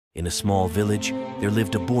In a small village, there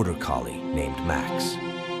lived a border collie named Max.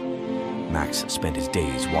 Max spent his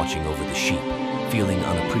days watching over the sheep, feeling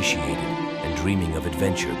unappreciated and dreaming of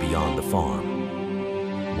adventure beyond the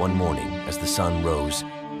farm. One morning, as the sun rose,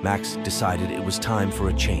 Max decided it was time for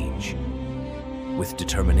a change. With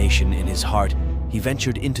determination in his heart, he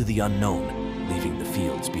ventured into the unknown, leaving the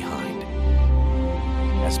fields behind.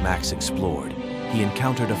 As Max explored, he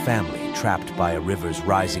encountered a family trapped by a river's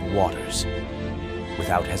rising waters.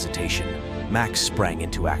 Without hesitation, Max sprang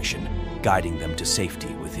into action, guiding them to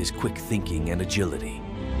safety with his quick thinking and agility.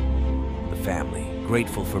 The family,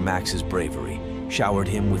 grateful for Max's bravery, showered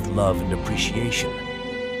him with love and appreciation.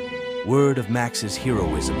 Word of Max's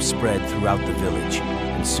heroism spread throughout the village,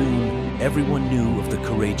 and soon everyone knew of the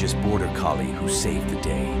courageous border collie who saved the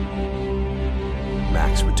day.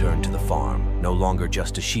 Max returned to the farm, no longer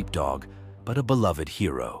just a sheepdog, but a beloved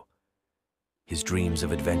hero. His dreams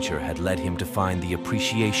of adventure had led him to find the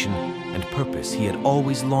appreciation and purpose he had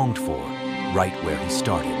always longed for, right where he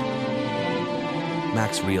started.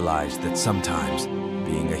 Max realized that sometimes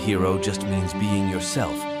being a hero just means being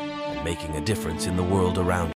yourself and making a difference in the world around you.